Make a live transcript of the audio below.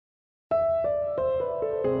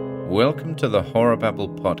Welcome to the Horror Babble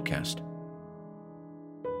podcast.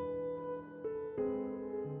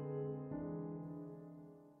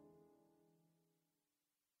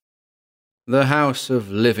 The House of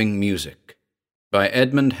Living Music by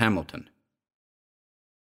Edmond Hamilton.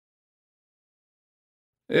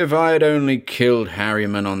 If I had only killed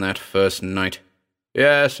Harriman on that first night.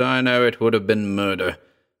 Yes, I know it would have been murder,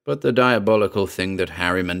 but the diabolical thing that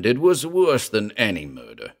Harriman did was worse than any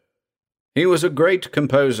murder. He was a great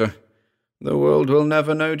composer. The world will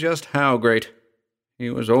never know just how great. He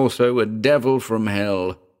was also a devil from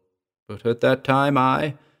hell. But at that time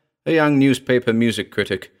I, a young newspaper music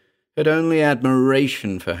critic, had only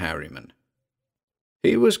admiration for Harriman.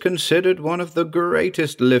 He was considered one of the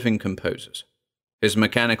greatest living composers. His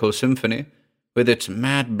mechanical symphony, with its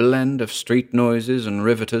mad blend of street noises and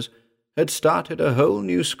riveters, had started a whole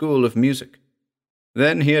new school of music.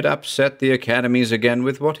 Then he had upset the academies again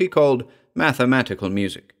with what he called mathematical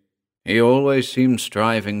music. He always seemed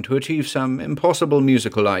striving to achieve some impossible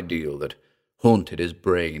musical ideal that haunted his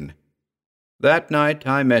brain. That night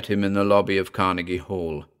I met him in the lobby of Carnegie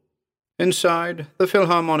Hall. Inside, the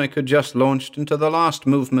Philharmonic had just launched into the last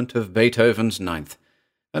movement of Beethoven's Ninth,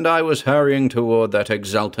 and I was hurrying toward that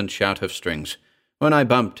exultant shout of strings when I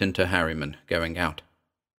bumped into Harriman going out.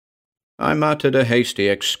 I muttered a hasty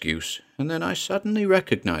excuse, and then I suddenly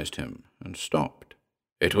recognized him and stopped.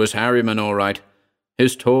 It was Harriman, all right.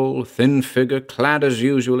 His tall, thin figure clad as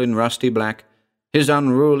usual in rusty black, his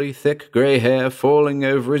unruly, thick grey hair falling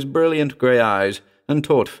over his brilliant grey eyes and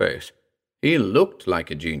taut face. He looked like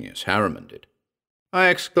a genius, Harriman did. I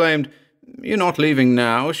exclaimed, "You're not leaving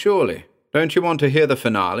now, surely? Don't you want to hear the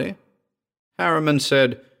finale?" Harriman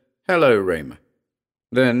said, "Hello, Raymer."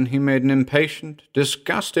 Then he made an impatient,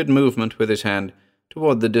 disgusted movement with his hand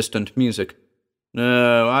toward the distant music.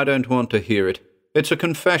 "No, I don't want to hear it. It's a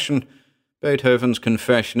confession, Beethoven's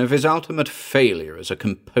confession of his ultimate failure as a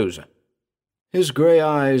composer." His grey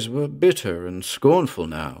eyes were bitter and scornful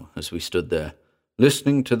now as we stood there,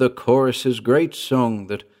 listening to the chorus's great song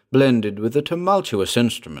that blended with the tumultuous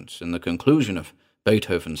instruments in the conclusion of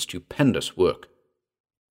Beethoven's stupendous work.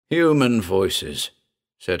 "Human voices,"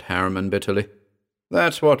 said Harriman bitterly.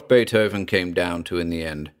 "That's what Beethoven came down to in the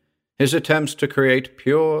end. His attempts to create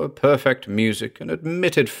pure, perfect music and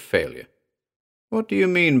admitted failure." "What do you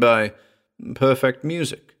mean by perfect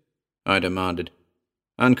music?" I demanded.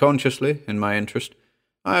 Unconsciously, in my interest,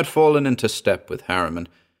 I had fallen into step with Harriman,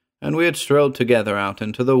 and we had strolled together out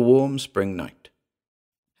into the warm spring night.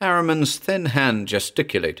 Harriman's thin hand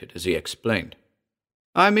gesticulated as he explained.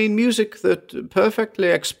 "I mean music that perfectly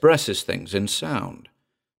expresses things in sound.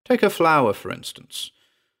 Take a flower, for instance.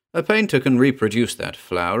 A painter can reproduce that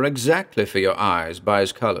flower exactly for your eyes by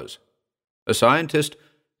his colors. A scientist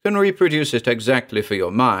can reproduce it exactly for your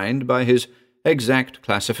mind by his exact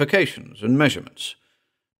classifications and measurements.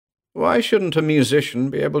 Why shouldn't a musician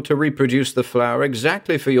be able to reproduce the flower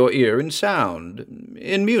exactly for your ear in sound,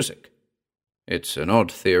 in music?" "It's an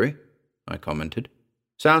odd theory," I commented.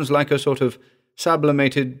 "Sounds like a sort of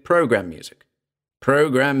sublimated program music."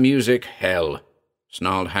 "Program music, hell,"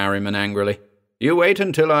 snarled Harriman angrily. "You wait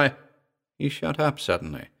until I—" He shut up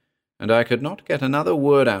suddenly, and I could not get another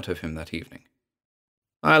word out of him that evening.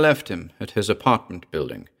 I left him at his apartment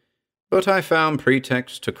building, but I found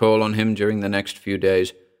pretext to call on him during the next few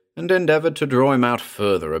days and endeavored to draw him out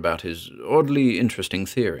further about his oddly interesting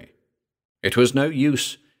theory. It was no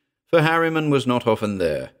use, for Harriman was not often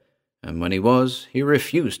there, and when he was, he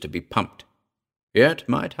refused to be pumped. Yet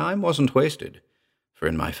my time wasn't wasted, for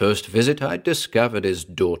in my first visit I discovered his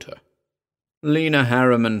daughter. Lena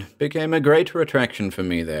Harriman became a greater attraction for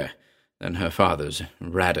me there than her father's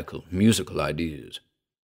radical musical ideas.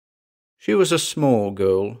 She was a small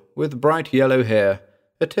girl, with bright yellow hair,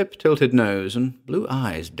 a tip-tilted nose, and blue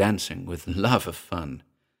eyes dancing with love of fun.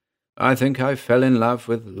 I think I fell in love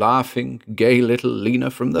with laughing, gay little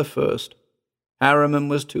Lena from the first. Harriman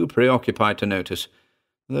was too preoccupied to notice,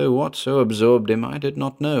 though what so absorbed him I did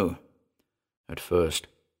not know. At first.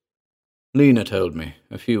 Lena told me,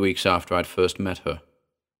 a few weeks after I'd first met her.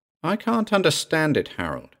 "I can't understand it,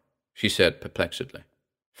 Harold," she said perplexedly.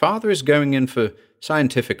 "Father is going in for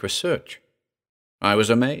scientific research." I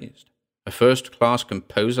was amazed. A first-class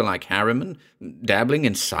composer like Harriman, dabbling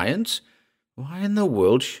in science? Why in the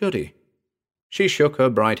world should he? She shook her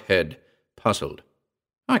bright head, puzzled.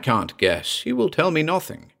 "I can't guess. He will tell me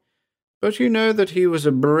nothing. But you know that he was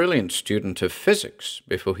a brilliant student of physics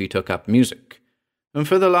before he took up music, and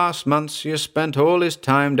for the last months he has spent all his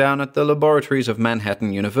time down at the laboratories of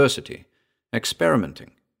Manhattan University,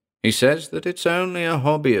 experimenting. He says that it's only a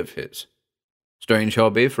hobby of his. Strange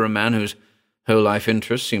hobby for a man whose whole life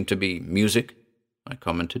interests seem to be music," I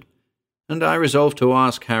commented. and I resolved to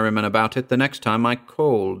ask Harriman about it the next time I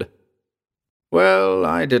called. Well,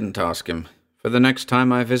 I didn't ask him, for the next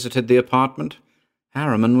time I visited the apartment,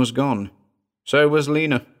 Harriman was gone. So was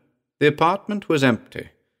Lena. The apartment was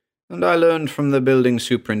empty, and I learned from the building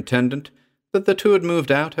superintendent that the two had moved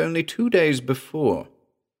out only 2 days before.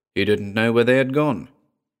 He didn't know where they had gone.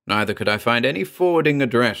 Neither could I find any forwarding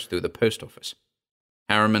address through the post office.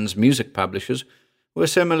 Harriman's music publishers were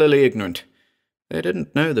similarly ignorant. They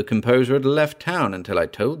didn't know the composer had left town until I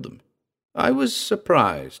told them. I was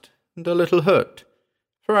surprised and a little hurt,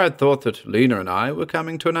 for I had thought that Lena and I were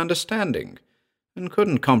coming to an understanding, and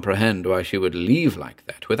couldn't comprehend why she would leave like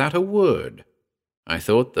that without a word. I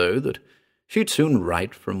thought, though, that she'd soon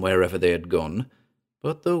write from wherever they had gone,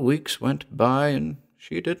 but the weeks went by and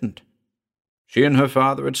she didn't. She and her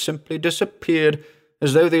father had simply disappeared,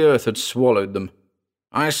 as though the earth had swallowed them.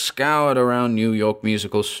 I scoured around New York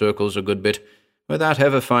musical circles a good bit, without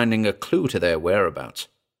ever finding a clue to their whereabouts.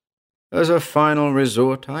 As a final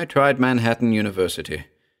resort, I tried Manhattan University,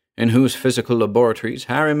 in whose physical laboratories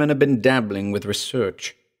Harriman had been dabbling with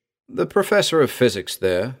research. The professor of physics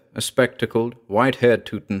there, a spectacled, white-haired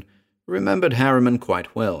Teuton, remembered Harriman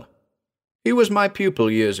quite well. He was my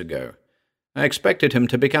pupil years ago. I expected him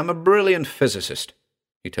to become a brilliant physicist,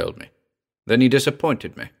 he told me. Then he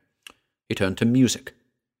disappointed me. He turned to music.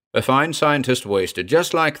 A fine scientist wasted,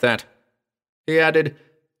 just like that. He added,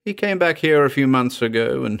 he came back here a few months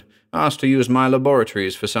ago and asked to use my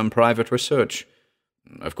laboratories for some private research.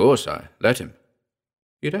 Of course, I let him.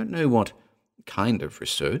 You don't know what kind of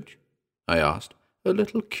research? I asked, a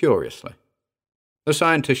little curiously. The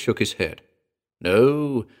scientist shook his head.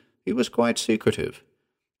 No, he was quite secretive.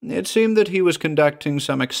 It seemed that he was conducting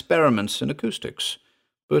some experiments in acoustics,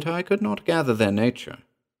 but I could not gather their nature.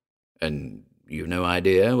 And you've no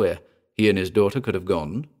idea where he and his daughter could have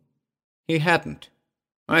gone? He hadn't.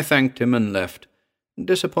 I thanked him and left,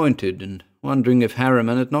 disappointed and wondering if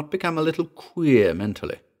Harriman had not become a little queer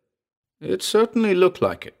mentally. It certainly looked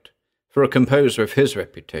like it, for a composer of his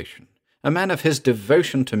reputation, a man of his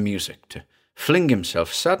devotion to music, to fling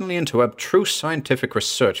himself suddenly into abstruse scientific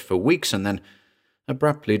research for weeks and then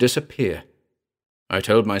abruptly disappear. I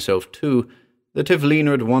told myself, too, that if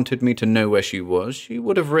Lena had wanted me to know where she was, she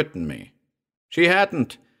would have written me. She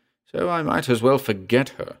hadn't, so I might as well forget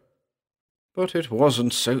her. But it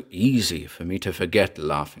wasn't so easy for me to forget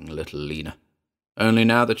laughing little Lena. Only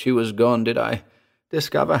now that she was gone did I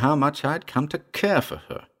discover how much I'd come to care for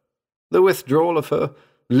her. The withdrawal of her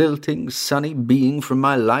lilting, sunny being from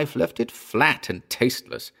my life left it flat and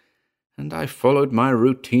tasteless, and I followed my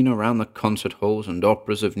routine around the concert halls and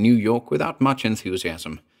operas of New York without much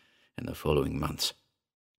enthusiasm in the following months.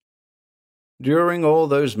 During all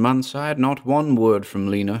those months I had not one word from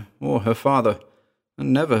Lena or her father,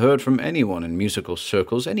 and never heard from anyone in musical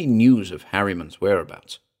circles any news of Harriman's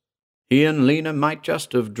whereabouts. He and Lena might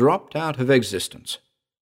just have dropped out of existence.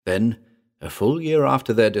 Then, a full year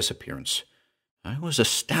after their disappearance, I was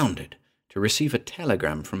astounded to receive a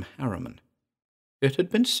telegram from Harriman. It had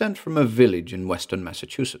been sent from a village in western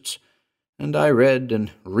Massachusetts, and I read and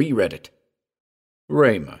reread it.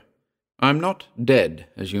 Raymer, I'm not dead,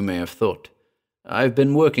 as you may have thought. I've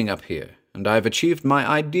been working up here, and I've achieved my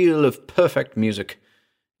ideal of perfect music.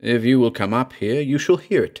 If you will come up here, you shall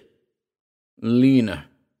hear it. Lena.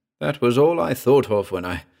 That was all I thought of when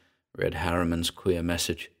I read Harriman's queer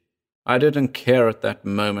message. I didn't care at that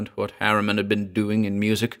moment what Harriman had been doing in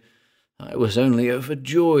music. I was only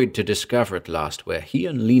overjoyed to discover at last where he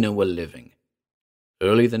and Lena were living.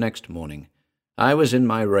 Early the next morning, I was in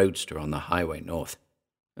my roadster on the highway north,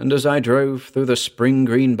 and as I drove through the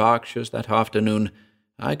spring-green Berkshires that afternoon,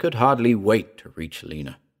 I could hardly wait to reach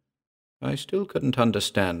Lena. I still couldn't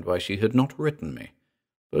understand why she had not written me,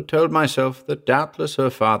 but told myself that doubtless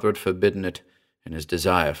her father had forbidden it in his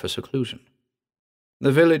desire for seclusion.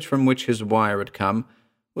 The village from which his wire had come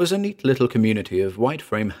was a neat little community of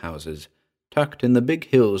white-frame houses, tucked in the big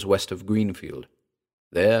hills west of Greenfield.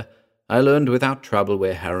 There I learned without trouble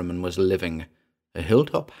where Harriman was living, a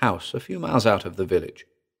hilltop house a few miles out of the village.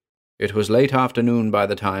 It was late afternoon by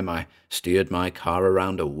the time I steered my car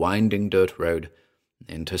around a winding dirt road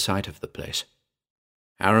into sight of the place.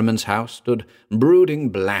 Harriman's house stood brooding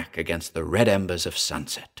black against the red embers of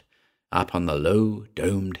sunset, up on the low,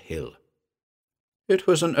 domed hill. It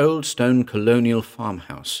was an old stone colonial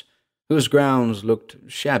farmhouse, whose grounds looked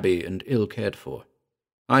shabby and ill cared for.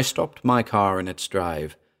 I stopped my car in its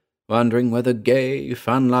drive, wondering whether gay,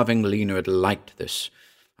 fun-loving Lena had liked this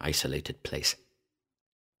isolated place.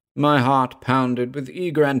 My heart pounded with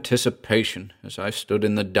eager anticipation as I stood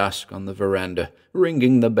in the dusk on the veranda,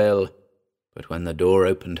 ringing the bell. But when the door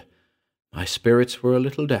opened, my spirits were a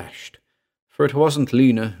little dashed, For it wasn't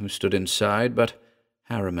Lena who stood inside, but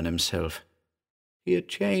Harriman himself. He had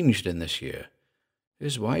changed in this year.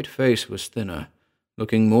 His white face was thinner,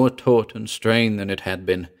 looking more taut and strained than it had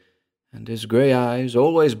been, and his grey eyes,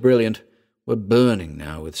 always brilliant, were burning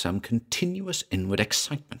now with some continuous inward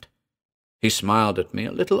excitement. He smiled at me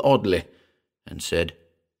a little oddly, and said,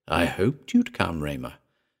 "I hoped you'd come, Raymer.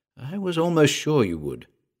 I was almost sure you would."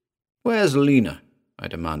 "Where's Lena?" I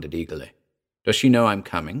demanded eagerly. "Does she know I'm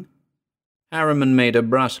coming?" Harriman made a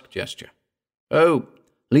brusque gesture. "Oh,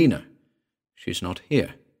 Lena. She's not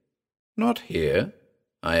here." "Not here?"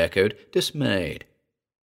 I echoed, dismayed.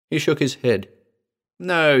 He shook his head.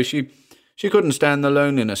 "No, she couldn't stand the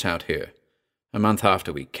loneliness out here. A month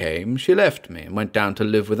after we came, she left me and went down to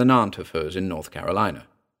live with an aunt of hers in North Carolina."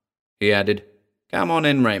 He added, "Come on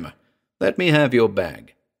in, Raymer. Let me have your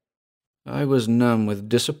bag." I was numb with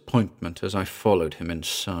disappointment as I followed him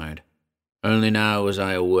inside. Only now was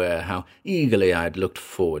I aware how eagerly I had looked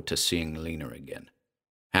forward to seeing Lena again.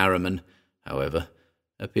 Harriman, however,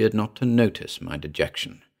 appeared not to notice my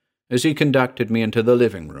dejection, as he conducted me into the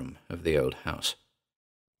living room of the old house.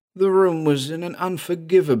 The room was in an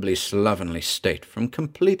unforgivably slovenly state from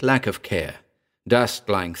complete lack of care, dust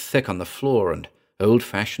lying thick on the floor and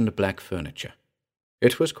old-fashioned black furniture.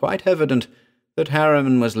 It was quite evident that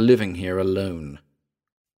Harriman was living here alone.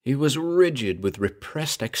 He was rigid with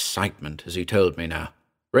repressed excitement as he told me now,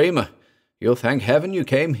 "Raymer, you'll thank heaven you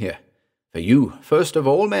came here, for you, first of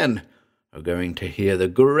all men, are going to hear the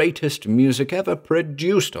greatest music ever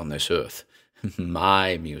produced on this earth.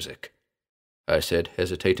 My music." I said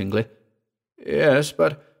hesitatingly. "Yes,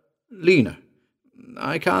 but Lena.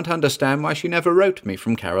 I can't understand why she never wrote me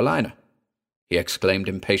from Carolina." He exclaimed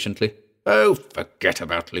impatiently, "Oh, forget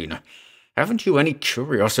about Lena. Haven't you any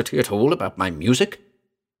curiosity at all about my music?"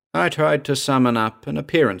 I tried to summon up an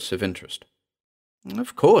appearance of interest.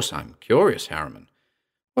 "Of course I'm curious, Harriman.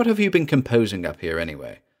 What have you been composing up here,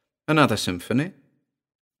 anyway? Another symphony?"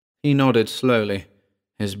 He nodded slowly,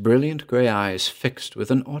 his brilliant grey eyes fixed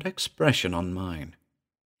with an odd expression on mine.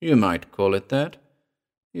 "You might call it that.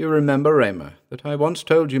 You remember, Raymer, that I once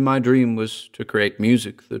told you my dream was to create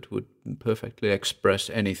music that would perfectly express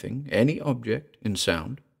anything, any object, in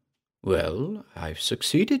sound? Well, I've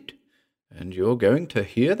succeeded, and you're going to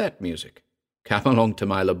hear that music. Come along to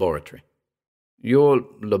my laboratory." "Your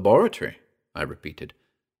laboratory?" I repeated,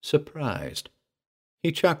 surprised.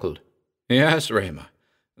 He chuckled. "Yes, Raymer,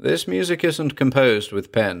 this music isn't composed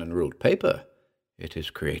with pen and ruled paper. It is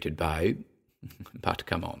created by— But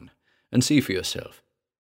come on, and see for yourself."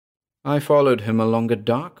 I followed him along a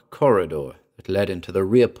dark corridor that led into the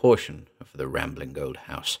rear portion of the rambling old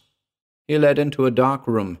house. He led into a dark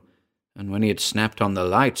room, and when he had snapped on the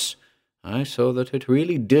lights, I saw that it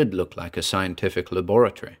really did look like a scientific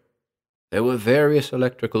laboratory. There were various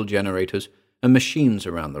electrical generators and machines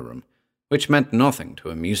around the room, which meant nothing to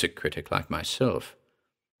a music critic like myself.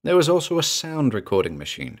 There was also a sound recording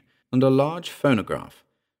machine and a large phonograph,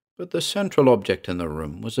 but the central object in the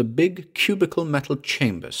room was a big cubical metal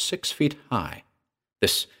chamber 6 feet high.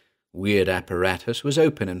 This weird apparatus was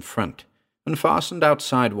open in front, and fastened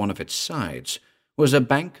outside one of its sides was a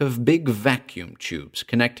bank of big vacuum tubes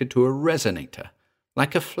connected to a resonator,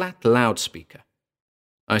 like a flat loudspeaker.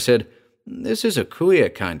 I said, "This is a queer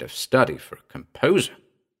kind of study for a composer."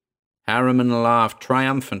 Harriman laughed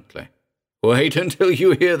triumphantly. "Wait until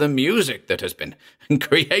you hear the music that has been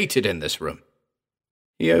created in this room."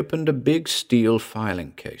 He opened a big steel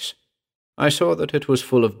filing case. I saw that it was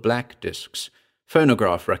full of black discs,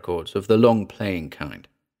 phonograph records of the long-playing kind.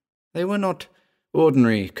 They were not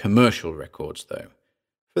ordinary commercial records, though,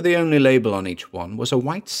 for the only label on each one was a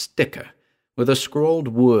white sticker with a scrawled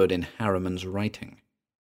word in Harriman's writing.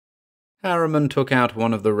 Harriman took out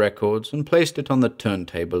one of the records and placed it on the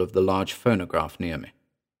turntable of the large phonograph near me.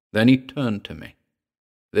 Then he turned to me.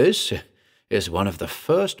 "This is one of the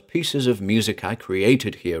first pieces of music I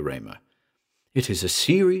created here, Raymer. It is a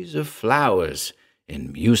series of flowers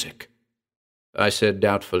in music." I said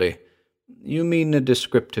doubtfully, "You mean a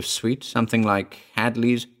descriptive suite, something like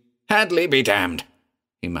Hadley's?" "Hadley be damned,"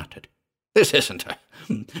 he muttered. "This isn't a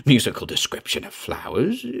musical description of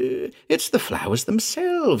flowers. It's the flowers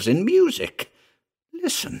themselves in music.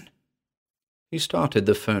 Listen." He started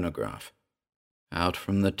the phonograph. Out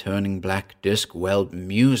from the turning black disc welled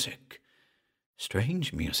music.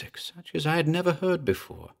 Strange music, such as I had never heard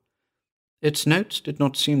before. Its notes did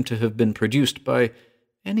not seem to have been produced by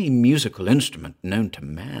any musical instrument known to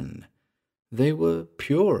man. They were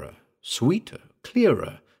purer, sweeter,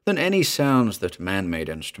 clearer than any sounds that man-made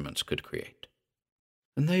instruments could create.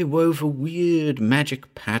 And they wove a weird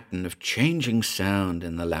magic pattern of changing sound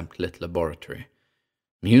in the lamp-lit laboratory,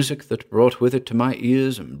 music that brought with it to my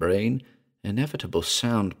ears and brain inevitable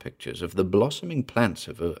sound pictures of the blossoming plants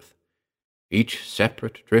of earth. Each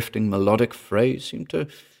separate, drifting melodic phrase seemed to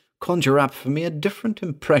conjure up for me a different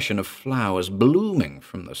impression of flowers blooming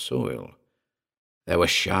from the soil. There were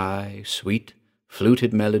shy, sweet,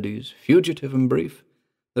 fluted melodies, fugitive and brief,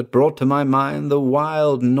 that brought to my mind the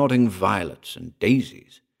wild nodding violets and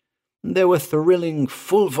daisies. There were thrilling,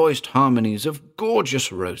 full-voiced harmonies of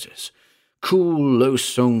gorgeous roses, cool, low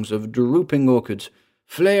songs of drooping orchids,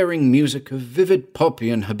 flaring music of vivid poppy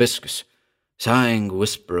and hibiscus, sighing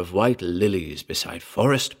whisper of white lilies beside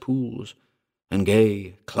forest pools, and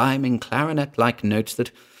gay, climbing clarinet-like notes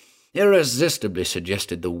that irresistibly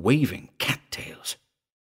suggested the waving cattails.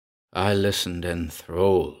 I listened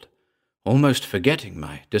enthralled, almost forgetting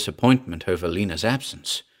my disappointment over Lena's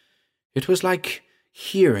absence. It was like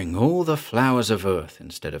hearing all the flowers of earth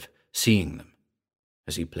instead of seeing them.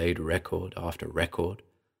 As he played record after record,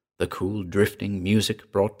 the cool drifting music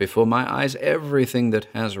brought before my eyes everything that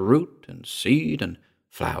has root and seed and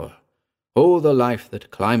flower, all the life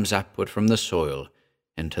that climbs upward from the soil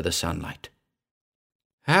into the sunlight.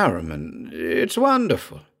 "Harriman, it's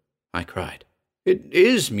wonderful," I cried. "It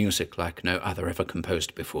is music like no other ever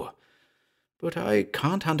composed before. But I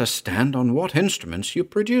can't understand on what instruments you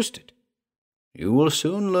produced it." "You will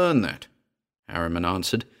soon learn that," Harriman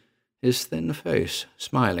answered, his thin face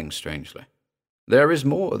smiling strangely. "There is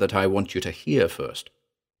more that I want you to hear first."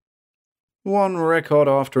 One record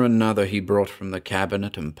after another he brought from the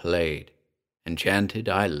cabinet and played. Enchanted,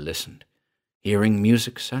 I listened, hearing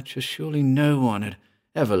music such as surely no one had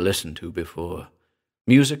ever listened to before.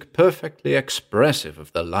 Music perfectly expressive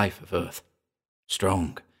of the life of earth.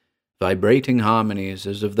 Strong, vibrating harmonies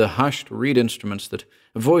as of the hushed reed instruments that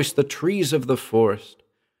voice the trees of the forest,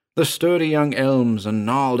 the sturdy young elms and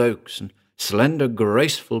gnarled oaks and slender,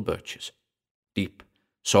 graceful birches. Deep,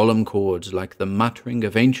 solemn chords like the muttering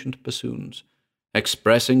of ancient bassoons,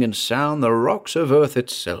 expressing in sound the rocks of earth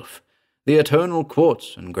itself, the eternal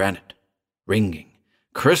quartz and granite, ringing,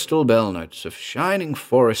 crystal bell notes of shining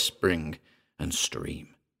forest spring and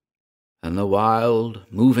stream. And the wild,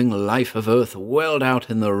 moving life of earth welled out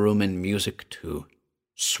in the room in music too,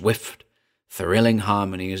 swift, thrilling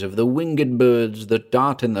harmonies of the winged birds that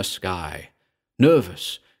dart in the sky,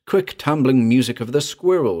 nervous, quick tumbling music of the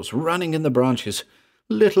squirrels running in the branches,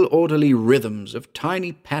 little orderly rhythms of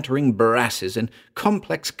tiny pattering brasses in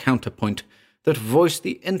complex counterpoint that voice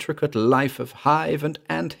the intricate life of hive and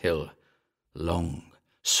ant-hill, long,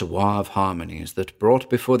 suave harmonies that brought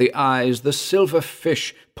before the eyes the silver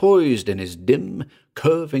fish poised in his dim,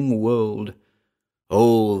 curving world.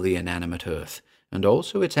 All the inanimate earth, and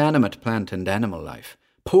also its animate plant and animal life,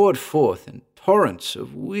 poured forth in torrents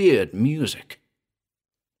of weird music.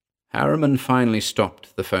 Harriman finally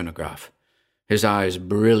stopped the phonograph, his eyes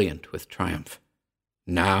brilliant with triumph.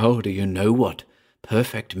 "Now do you know what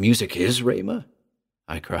perfect music is, Raymer?"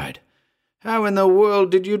 I cried. "How in the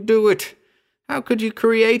world did you do it? How could you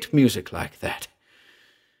create music like that?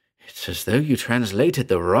 It's as though you translated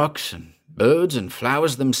the rocks and birds and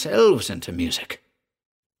flowers themselves into music."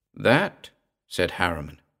 "That," said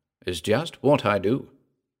Harriman, "is just what I do."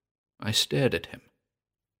 I stared at him.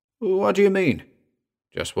 "What do you mean?"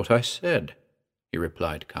 "Just what I said," he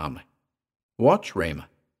replied calmly. "Watch, Raymer."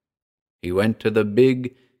 He went to the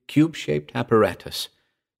big, cube-shaped apparatus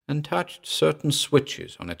and touched certain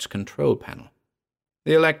switches on its control panel.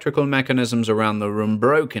 The electrical mechanisms around the room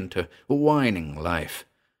broke into whining life.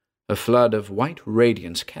 A flood of white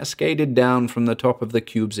radiance cascaded down from the top of the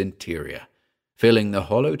cube's interior, filling the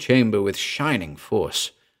hollow chamber with shining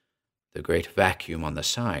force. The great vacuum on the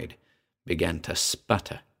side began to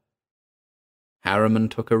sputter. Harriman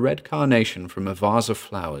took a red carnation from a vase of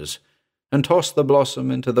flowers and tossed the blossom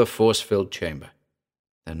into the force-filled chamber.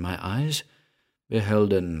 Then my eyes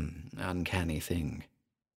beheld an uncanny thing.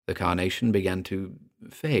 The carnation began to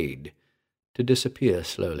fade, to disappear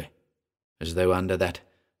slowly, as though under that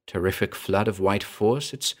terrific flood of white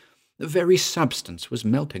force its very substance was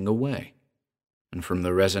melting away. And from the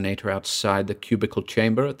resonator outside the cubical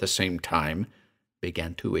chamber at the same time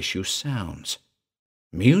began to issue sounds.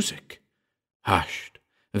 Music. Hushed,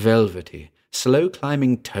 velvety,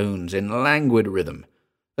 slow-climbing tones in languid rhythm,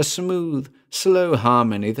 a smooth, slow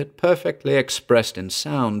harmony that perfectly expressed in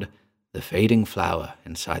sound the fading flower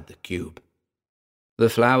inside the cube. The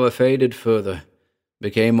flower faded further,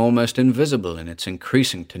 became almost invisible in its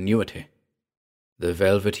increasing tenuity. The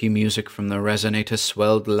velvety music from the resonator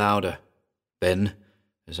swelled louder. Then,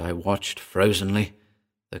 as I watched frozenly,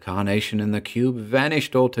 the carnation in the cube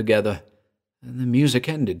vanished altogether, and the music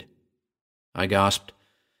ended. I gasped,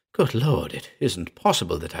 "Good Lord, it isn't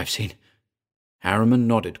possible that I've seen—" Harriman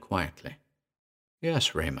nodded quietly.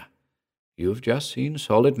 Yes, Raymer. You've just seen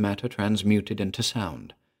solid matter transmuted into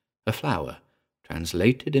sound, a flower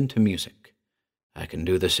translated into music. I can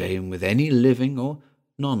do the same with any living or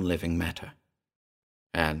non-living matter.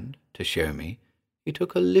 And, to show me, he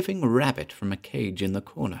took a living rabbit from a cage in the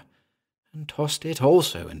corner and tossed it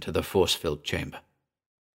also into the force-filled chamber.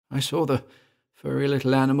 I saw the furry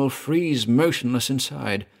little animal freeze motionless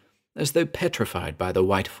inside, as though petrified by the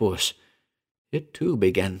white force. It too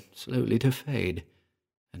began slowly to fade,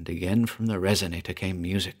 and again from the resonator came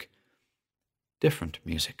music. Different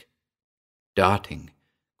music. Darting,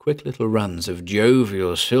 quick little runs of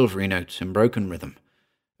jovial, silvery notes in broken rhythm,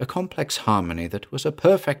 a complex harmony that was a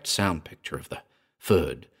perfect sound picture of the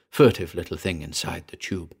furtive little thing inside the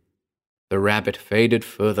tube. The rabbit faded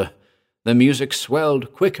further, the music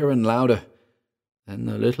swelled quicker and louder. Then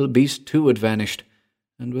the little beast too had vanished,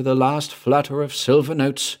 and with a last flutter of silver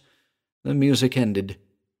notes, the music ended.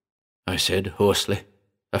 I said hoarsely,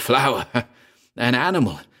 "A flower, an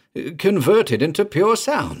animal, converted into pure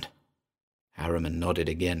sound." Harriman nodded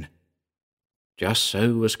again. Just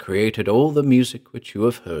so was created all the music which you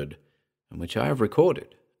have heard, and which I have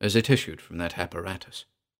recorded as it issued from that apparatus.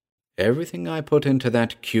 Everything I put into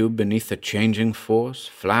that cube beneath the changing force,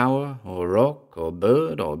 flower, or rock, or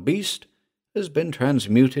bird, or beast, has been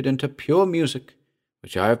transmuted into pure music,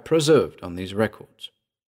 which I have preserved on these records.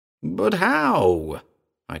 "But how?"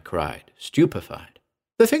 I cried, stupefied.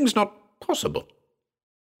 "The thing's not possible."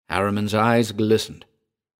 Harriman's eyes glistened.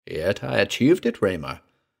 "Yet I achieved it, Raymer.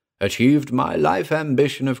 Achieved my life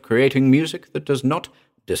ambition of creating music that does not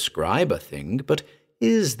describe a thing, but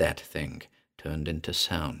is that thing turned into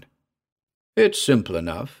sound. It's simple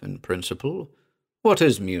enough, in principle. What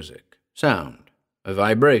is music? Sound. A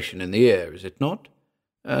vibration in the air, is it not?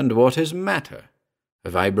 And what is matter? A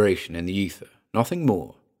vibration in the ether, nothing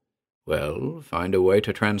more. Well, find a way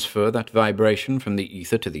to transfer that vibration from the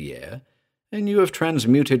ether to the air, and you have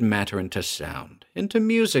transmuted matter into sound, into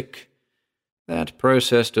music. That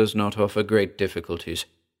process does not offer great difficulties.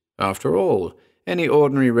 After all, any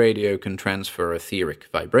ordinary radio can transfer etheric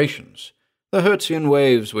vibrations, the Hertzian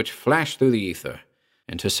waves which flash through the ether,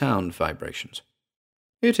 into sound vibrations.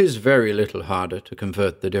 It is very little harder to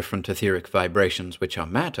convert the different etheric vibrations which are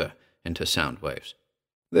matter into sound waves.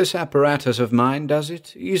 This apparatus of mine does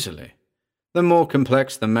it easily. The more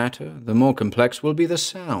complex the matter, the more complex will be the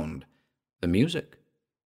sound, the music.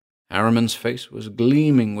 Harriman's face was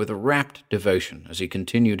gleaming with rapt devotion as he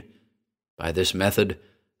continued, "By this method,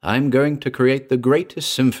 I'm going to create the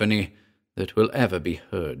greatest symphony that will ever be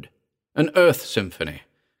heard. An Earth symphony,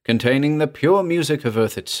 containing the pure music of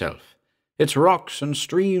Earth itself, its rocks and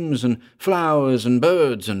streams and flowers and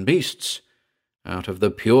birds and beasts. Out of the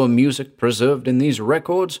pure music preserved in these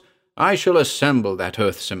records, I shall assemble that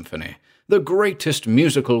Earth symphony, the greatest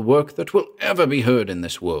musical work that will ever be heard in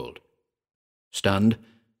this world." Stunned,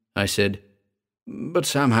 I said, "But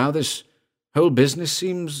somehow this whole business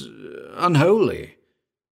seems unholy,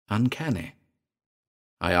 uncanny."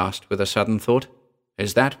 I asked with a sudden thought,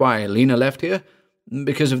 "Is that why Lena left here?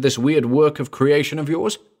 Because of this weird work of creation of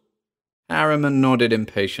yours?" Harriman nodded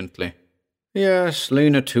impatiently. "Yes,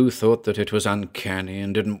 Lena too thought that it was uncanny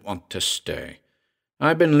and didn't want to stay.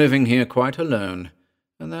 I've been living here quite alone,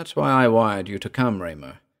 and that's why I wired you to come,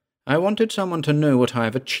 Raymer. I wanted someone to know what I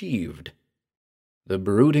have achieved." The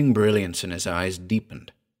brooding brilliance in his eyes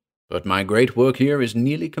deepened. "But my great work here is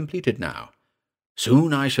nearly completed now.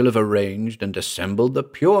 Soon I shall have arranged and assembled the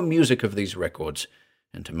pure music of these records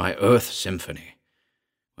into my Earth Symphony.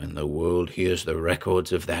 When the world hears the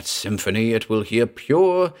records of that symphony, it will hear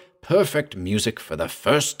pure, perfect music for the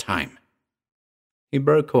first time." He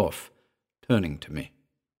broke off, turning to me.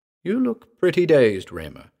 "You look pretty dazed,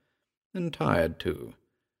 Raymer, and tired too.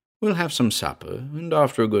 We'll have some supper, and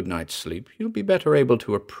after a good night's sleep, you'll be better able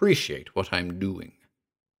to appreciate what I'm doing."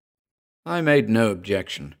 I made no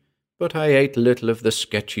objection, but I ate little of the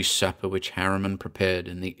sketchy supper which Harriman prepared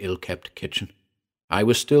in the ill-kept kitchen. I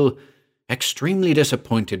was still extremely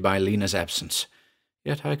disappointed by Lena's absence,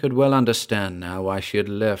 yet I could well understand now why she had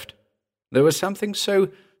left. There was something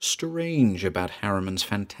so strange about Harriman's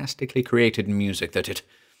fantastically created music that it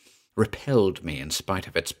repelled me in spite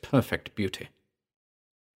of its perfect beauty.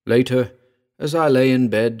 Later, as I lay in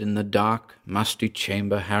bed in the dark, musty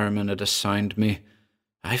chamber Harriman had assigned me,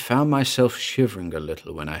 I found myself shivering a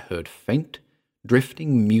little when I heard faint,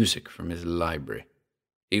 drifting music from his library.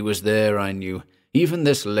 He was there, I knew, even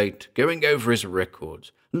this late, going over his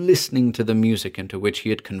records, listening to the music into which he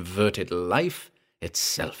had converted life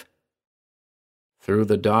itself. Through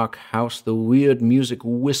the dark house the weird music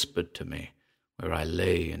whispered to me, where I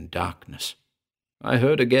lay in darkness. I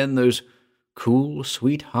heard again those cool,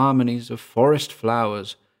 sweet harmonies of forest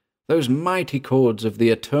flowers, those mighty chords of the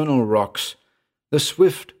eternal rocks, the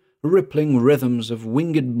swift, rippling rhythms of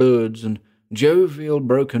winged birds and jovial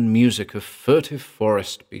broken music of furtive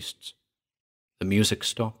forest beasts. The music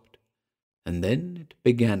stopped, and then it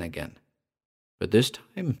began again. But this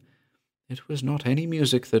time it was not any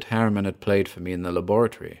music that Harriman had played for me in the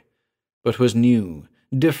laboratory, but was new,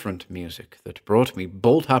 different music that brought me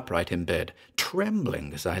bolt upright in bed,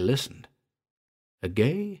 trembling as I listened. A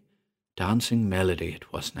gay, dancing melody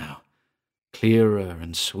it was now, clearer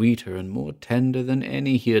and sweeter and more tender than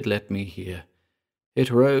any he had let me hear. It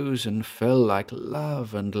rose and fell like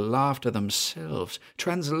love and laughter themselves,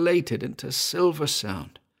 translated into silver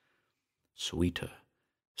sound. Sweeter,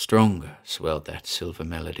 stronger swelled that silver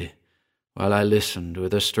melody, while I listened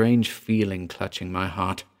with a strange feeling clutching my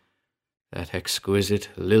heart. That exquisite,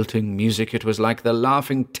 lilting music, it was like the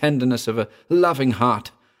laughing tenderness of a loving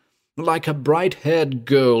heart, like a bright-haired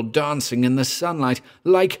girl dancing in the sunlight,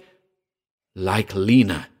 like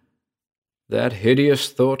Lena. That hideous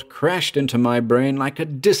thought crashed into my brain like a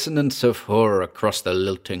dissonance of horror across the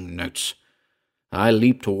lilting notes. I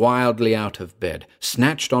leaped wildly out of bed,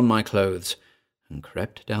 snatched on my clothes, and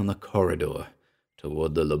crept down the corridor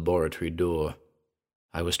toward the laboratory door.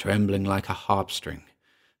 I was trembling like a harp string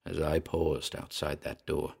as I paused outside that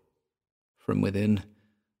door. From within,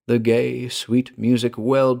 the gay, sweet music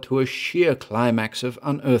welled to a sheer climax of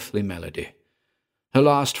unearthly melody. Her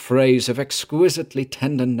last phrase of exquisitely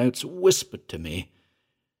tender notes whispered to me,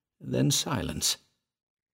 then silence.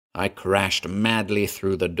 I crashed madly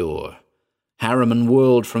through the door. Harriman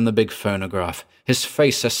whirled from the big phonograph, his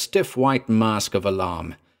face a stiff white mask of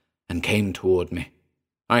alarm, and came toward me.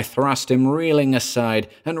 I thrust him reeling aside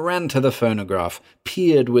and ran to the phonograph,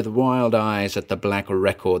 peered with wild eyes at the black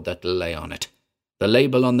record that lay on it. The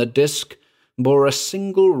label on the disc bore a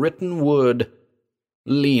single written word,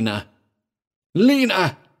 Lena.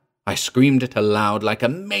 Lena! I screamed it aloud like a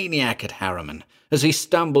maniac at Harriman as he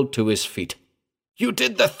stumbled to his feet. You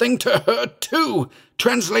did the thing to her, too!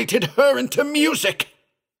 Translated her into music!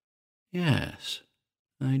 Yes,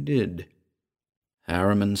 I did.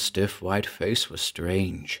 Harriman's stiff white face was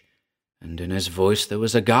strange, and in his voice there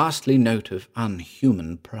was a ghastly note of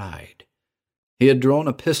unhuman pride. He had drawn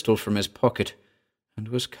a pistol from his pocket and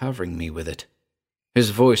was covering me with it.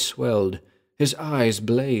 His voice swelled, his eyes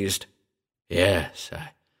blazed. Yes,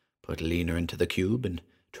 I put Lena into the cube and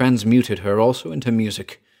transmuted her also into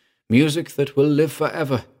music, music that will live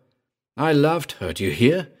forever. I loved her, do you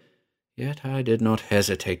hear? Yet I did not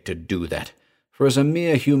hesitate to do that, for as a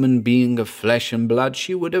mere human being of flesh and blood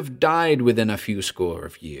she would have died within a few score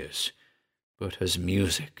of years. But as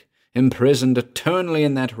music, imprisoned eternally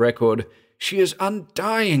in that record, she is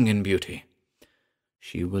undying in beauty.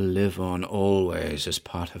 She will live on always as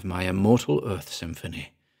part of my immortal Earth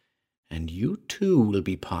Symphony. And you too will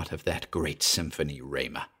be part of that great symphony,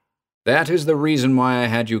 Raymer. That is the reason why I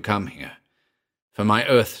had you come here. For my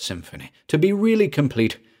Earth Symphony, to be really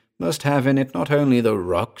complete, must have in it not only the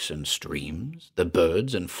rocks and streams, the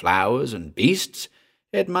birds and flowers and beasts,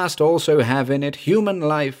 it must also have in it human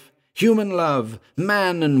life, human love,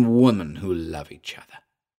 man and woman who love each other.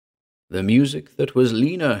 The music that was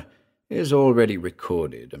Lena is already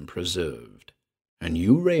recorded and preserved, and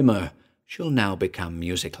you, Raymer, shall now become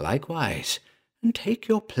music likewise, and take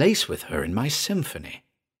your place with her in my symphony.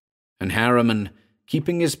 And Harriman,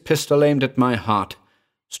 keeping his pistol aimed at my heart,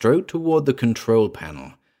 strode toward the control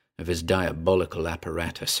panel of his diabolical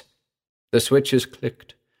apparatus. The switches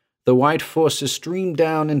clicked. The white forces streamed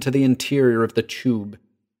down into the interior of the tube.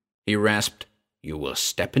 He rasped, You will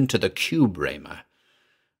step into the cube, Raymer.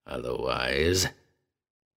 Otherwise...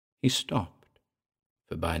 He stopped,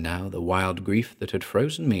 for by now the wild grief that had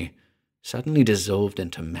frozen me suddenly dissolved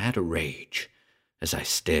into mad rage as I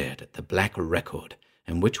stared at the black record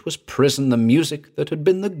in which was prisoned the music that had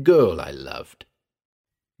been the girl I loved.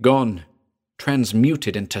 Gone,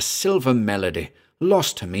 transmuted into silver melody,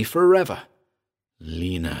 lost to me forever.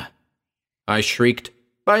 Lena. I shrieked,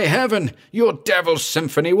 By heaven, your devil's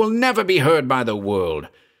symphony will never be heard by the world.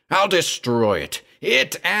 I'll destroy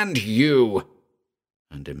it and you.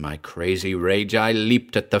 And in my crazy rage I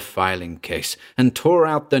leaped at the filing case and tore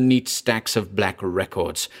out the neat stacks of black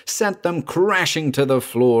records, sent them crashing to the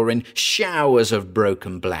floor in showers of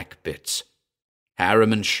broken black bits.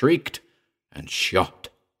 Harriman shrieked and shot.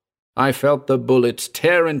 I felt the bullets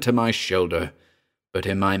tear into my shoulder, but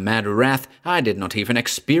in my mad wrath I did not even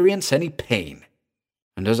experience any pain.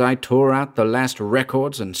 And as I tore out the last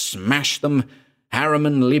records and smashed them,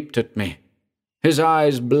 Harriman leaped at me. His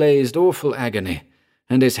eyes blazed awful agony,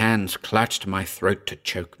 and his hands clutched my throat to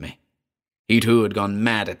choke me. He too had gone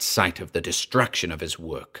mad at sight of the destruction of his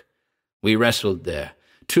work. We wrestled there,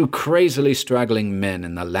 two crazily straggling men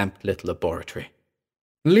in the lamp-lit laboratory.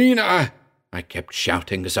 "Lena!" I kept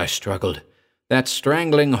shouting as I struggled, that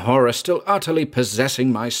strangling horror still utterly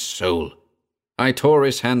possessing my soul. I tore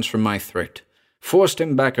his hands from my throat, forced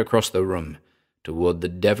him back across the room, toward the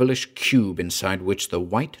devilish cube inside which the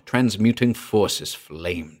white transmuting forces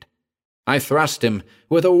flamed. I thrust him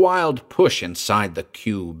with a wild push inside the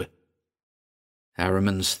cube.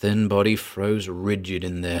 Harriman's thin body froze rigid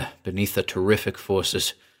in there beneath the terrific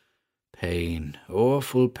forces. Pain,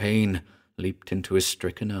 awful pain, leaped into his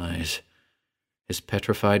stricken eyes. His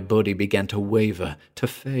petrified body began to waver, to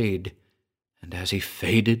fade, and as he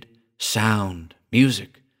faded, sound,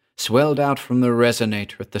 music, swelled out from the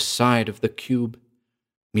resonator at the side of the cube,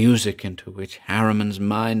 music into which Harriman's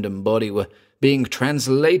mind and body were being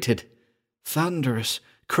translated, thunderous,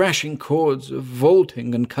 crashing chords of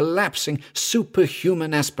vaulting and collapsing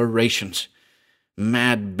superhuman aspirations,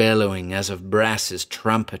 mad bellowing as of brasses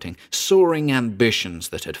trumpeting soaring ambitions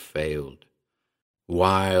that had failed.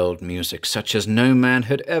 Wild music such as no man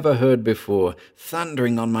had ever heard before,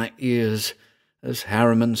 thundering on my ears as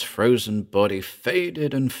Harriman's frozen body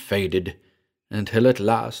faded and faded, until at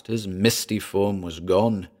last his misty form was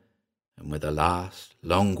gone, and with a last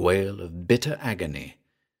long wail of bitter agony,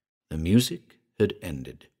 the music had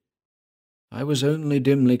ended. I was only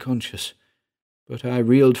dimly conscious, but I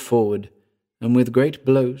reeled forward, and with great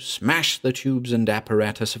blows smashed the tubes and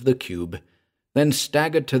apparatus of the cube, then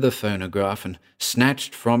staggered to the phonograph and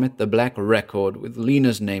snatched from it the black record with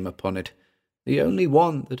Lena's name upon it, the only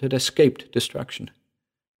one that had escaped destruction.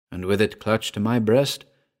 And with it clutched to my breast,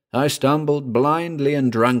 I stumbled blindly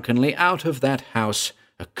and drunkenly out of that house,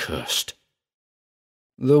 accursed.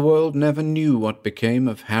 The world never knew what became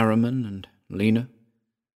of Harriman and Lena.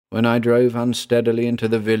 When I drove unsteadily into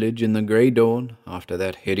the village in the grey dawn after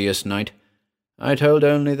that hideous night, I told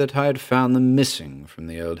only that I had found them missing from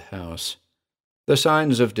the old house. The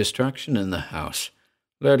signs of destruction in the house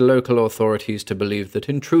led local authorities to believe that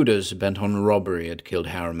intruders bent on robbery had killed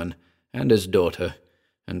Harriman and his daughter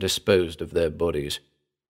and disposed of their bodies.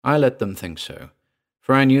 I let them think so,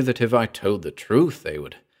 for I knew that if I told the truth they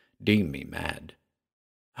would deem me mad.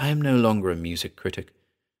 I am no longer a music critic,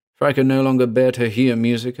 for I can no longer bear to hear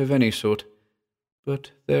music of any sort.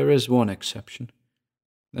 But there is one exception.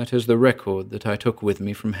 That is the record that I took with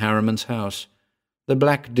me from Harriman's house, the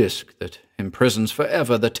black disc that imprisons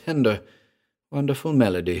forever the tender, wonderful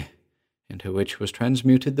melody into which was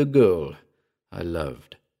transmuted the girl I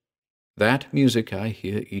loved. That music I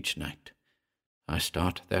hear each night. I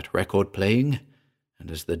start that record playing, and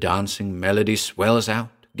as the dancing melody swells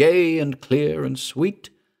out, gay and clear and sweet,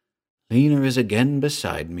 Lena is again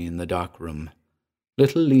beside me in the dark room.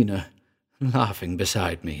 Little Lena, laughing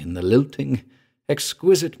beside me in the lilting,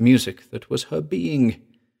 exquisite music that was her being.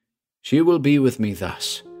 She will be with me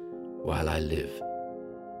thus while I live.